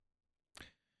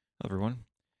everyone.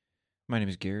 My name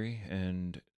is Gary,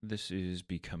 and this is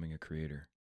Becoming a Creator.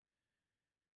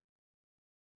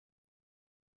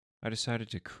 I decided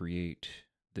to create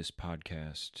this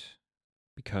podcast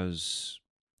because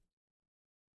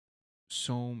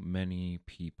so many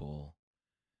people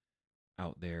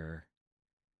out there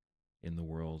in the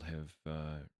world have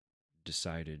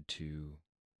decided to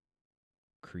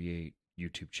create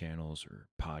YouTube channels or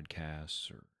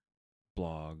podcasts or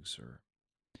blogs or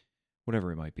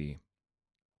whatever it might be.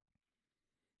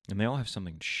 And they all have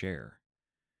something to share.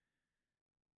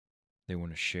 They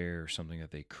want to share something that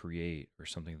they create or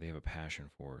something they have a passion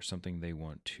for, something they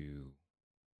want to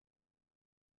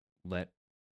let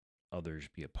others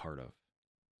be a part of.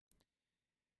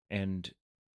 And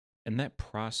that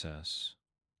process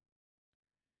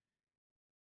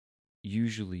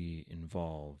usually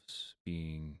involves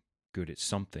being good at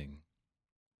something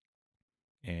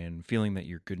and feeling that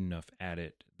you're good enough at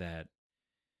it that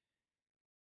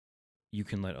you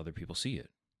can let other people see it.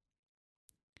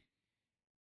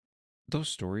 Those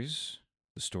stories,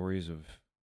 the stories of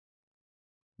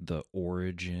the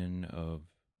origin of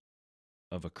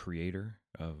a creator,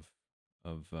 of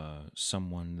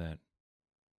someone that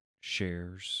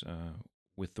shares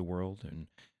with the world and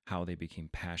how they became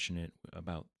passionate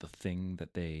about the thing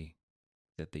that they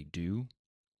do.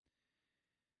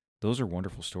 Those are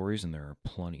wonderful stories, and there are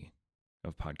plenty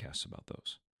of podcasts about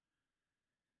those.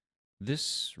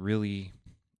 This really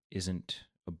isn't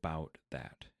about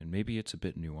that, and maybe it's a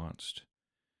bit nuanced,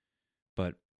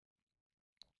 but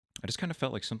I just kind of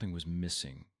felt like something was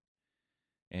missing,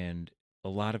 and a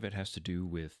lot of it has to do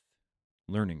with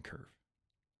learning curve.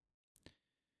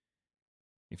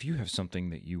 If you have something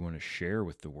that you want to share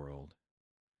with the world,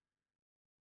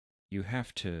 you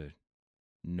have to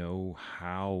know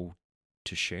how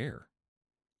to share.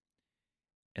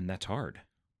 And that's hard.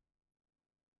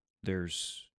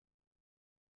 There's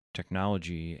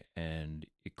technology and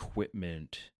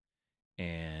equipment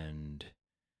and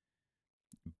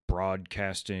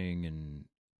broadcasting and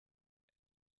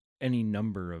any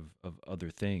number of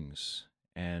other things.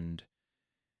 And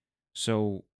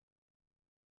so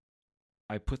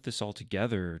I put this all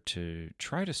together to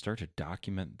try to start to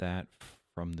document that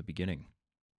from the beginning.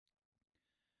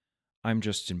 I'm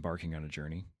just embarking on a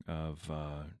journey of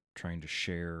trying to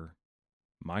share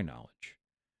my knowledge.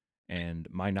 And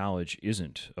my knowledge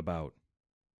isn't about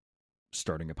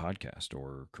starting a podcast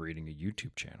or creating a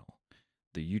YouTube channel.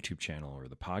 The YouTube channel or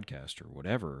the podcast or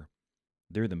whatever,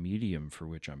 they're the medium for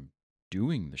which I'm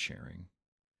doing the sharing,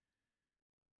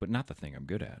 but not the thing I'm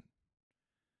good at.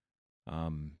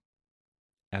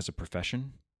 As a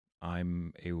profession,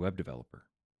 I'm a web developer.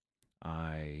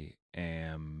 I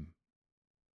am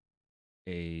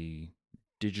a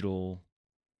digital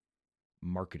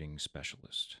marketing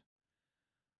specialist.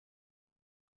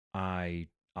 I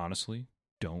honestly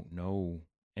don't know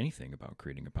anything about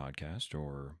creating a podcast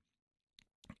or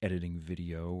editing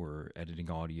video or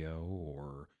editing audio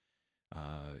or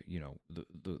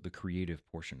the creative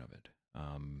portion of it.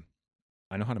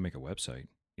 I know how to make a website.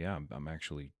 Yeah, I'm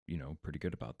actually pretty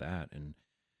good about that, and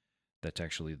that's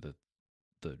actually the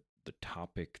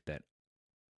topic that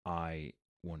I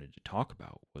wanted to talk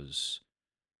about was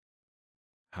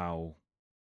how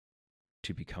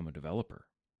to become a developer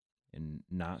and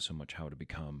not so much how to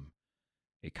become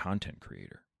a content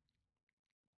creator.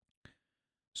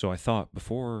 So I thought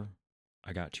before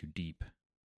I got too deep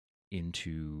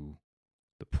into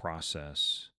the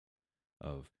process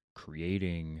of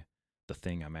creating the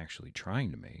thing I'm actually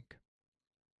trying to make,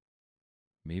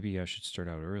 maybe I should start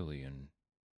out early and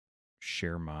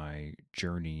share my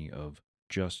journey of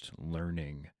just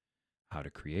learning how to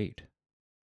create.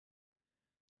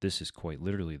 This is quite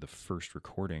literally the first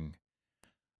recording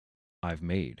I've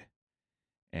made,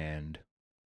 and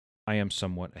I am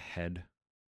somewhat ahead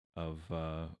of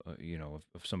of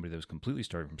somebody that was completely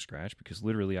starting from scratch, because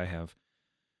literally I have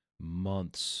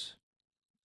months,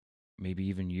 maybe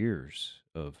even years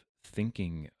of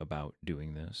thinking about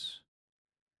doing this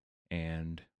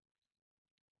and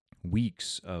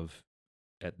weeks of,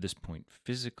 at this point,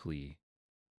 physically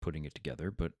putting it together,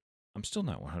 but I'm still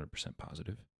not 100%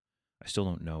 positive. I still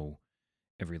don't know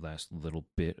every last little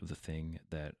bit of the thing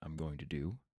that I'm going to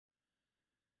do.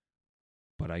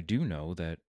 But I do know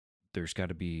that there's got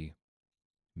to be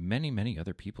many, many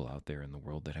other people out there in the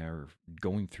world that are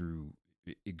going through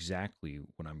exactly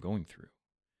what I'm going through.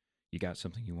 You got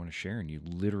something you want to share and you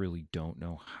literally don't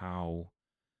know how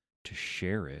to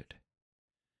share it.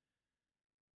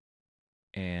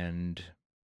 And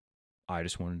I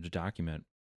just wanted to document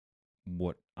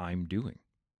what I'm doing.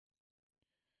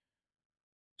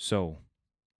 So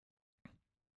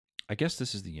I guess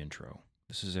this is the intro.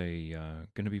 This is a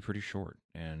going to be pretty short,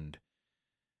 and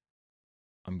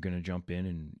I'm going to jump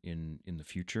in the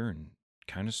future and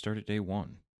kind of start at day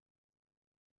one.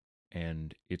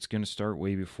 And it's going to start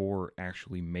way before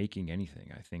actually making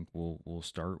anything. I think we'll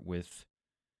start with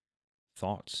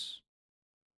thoughts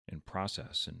and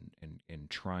process and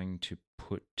trying to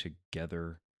put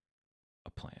together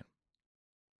a plan.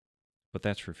 But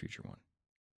that's for future one.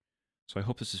 So I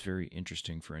hope this is very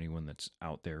interesting for anyone that's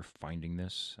out there finding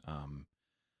this.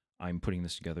 I'm putting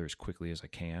this together as quickly as I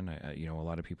can. A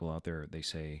lot of people out there, they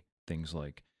say things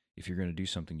like, if you're going to do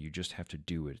something, you just have to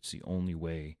do it. It's the only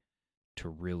way to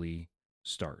really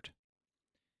start.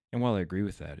 And while I agree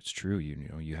with that, it's true.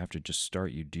 You have to just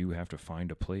start. You do have to find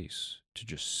a place to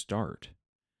just start.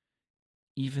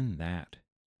 Even that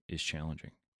is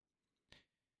challenging.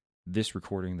 This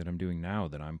recording that I'm doing now,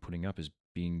 that I'm putting up, is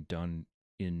being done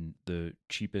in the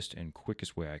cheapest and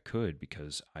quickest way I could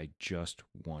because I just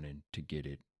wanted to get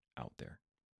it out there.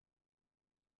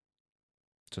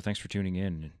 So thanks for tuning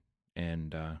in,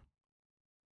 and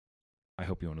I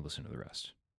hope you want to listen to the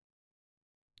rest.